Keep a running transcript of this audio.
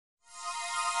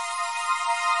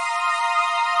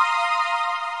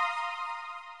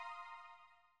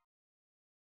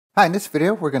Hi, in this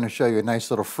video, we're going to show you a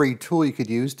nice little free tool you could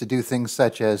use to do things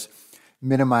such as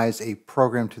minimize a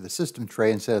program to the system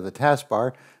tray instead of the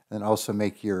taskbar, and also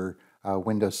make your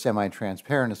windows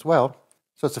semi-transparent as well.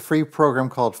 So it's a free program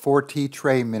called 4T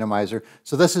Tray Minimizer.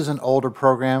 So this is an older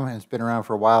program, and it's been around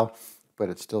for a while, but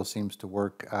it still seems to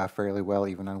work fairly well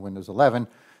even on Windows 11.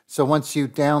 So once you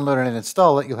download it and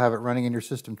install it, you'll have it running in your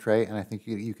system tray, and I think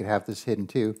you could have this hidden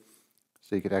too.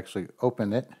 So you could actually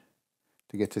open it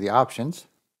to get to the options.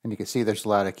 And you can see there's a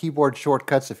lot of keyboard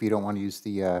shortcuts if you don't want to use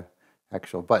the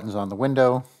actual buttons on the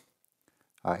window,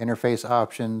 interface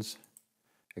options,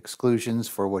 exclusions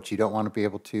for what you don't want to be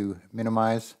able to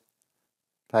minimize,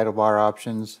 title bar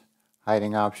options,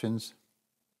 hiding options.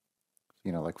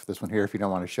 You know, like for this one here, if you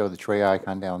don't want to show the tray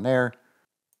icon down there,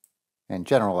 and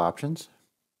general options.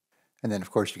 And then, of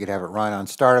course, you could have it run on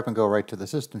startup and go right to the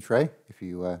system tray if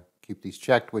you keep these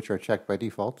checked, which are checked by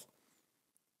default.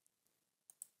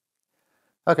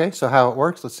 Okay, so how it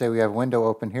works, let's say we have a window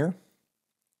open here.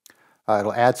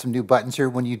 It'll add some new buttons here.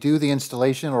 When you do the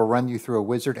installation, it'll run you through a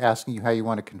wizard asking you how you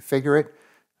want to configure it,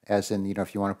 as in,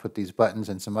 if you want to put these buttons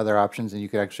and some other options, and you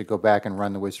could actually go back and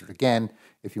run the wizard again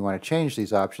if you want to change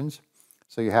these options.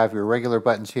 So you have your regular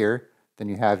buttons here, then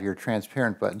you have your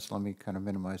transparent buttons. Let me kind of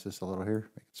minimize this a little here,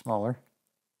 make it smaller.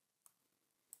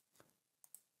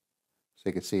 So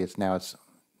you can see it's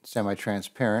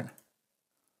semi-transparent.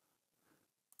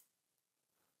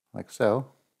 Like so.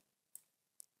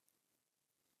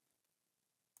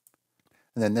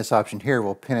 And then this option here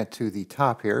will pin it to the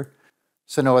top here,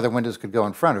 so no other windows could go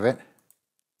in front of it.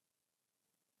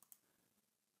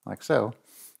 Like so.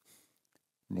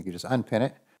 And you can just unpin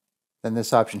it. Then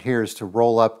this option here is to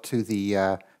roll up to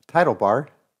the title bar.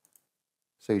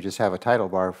 So you just have a title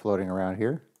bar floating around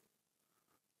here.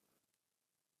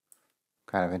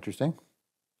 Kind of interesting.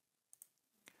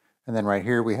 And then right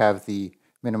here we have the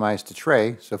minimize to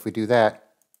tray. So if we do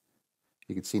that,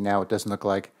 you can see now it doesn't look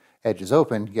like edge is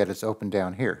open, yet it's open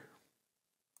down here.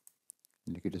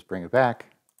 And you could just bring it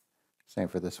back. Same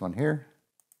for this one here.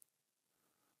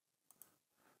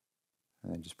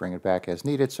 And then just bring it back as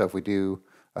needed. So if we do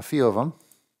a few of them,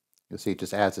 you'll see it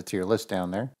just adds it to your list down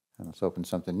there. And let's open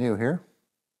something new here.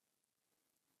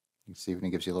 You can see when it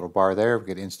gives you a little bar there, we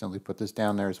could instantly put this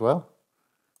down there as well.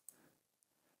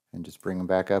 And just bring them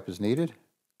back up as needed.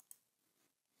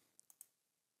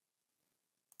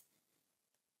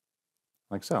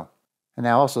 Like so. And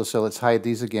now also, so let's hide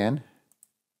these again.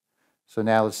 So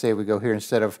now let's say we go here,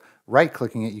 instead of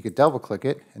right-clicking it, you could double-click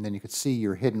it, and then you could see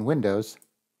your hidden windows.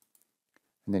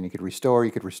 And then you could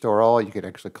restore all, you could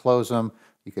actually close them,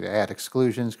 you could add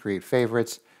exclusions, create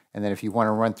favorites, and then if you want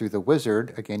to run through the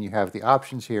wizard, again, you have the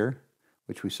options here,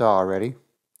 which we saw already.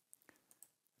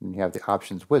 And you have the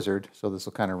options wizard, so this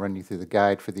will kind of run you through the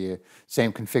guide for the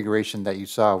same configuration that you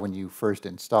saw when you first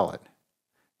install it,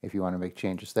 if you want to make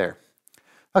changes there.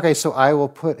 Okay, so I will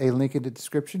put a link in the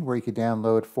description where you can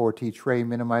download 4T Tray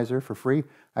Minimizer for free.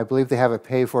 I believe they have a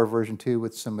pay-for version too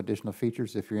with some additional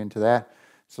features if you're into that.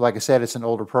 So like I said, it's an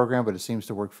older program, but it seems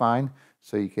to work fine.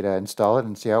 So you could install it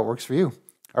and see how it works for you.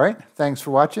 All right, thanks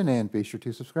for watching, and be sure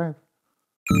to subscribe.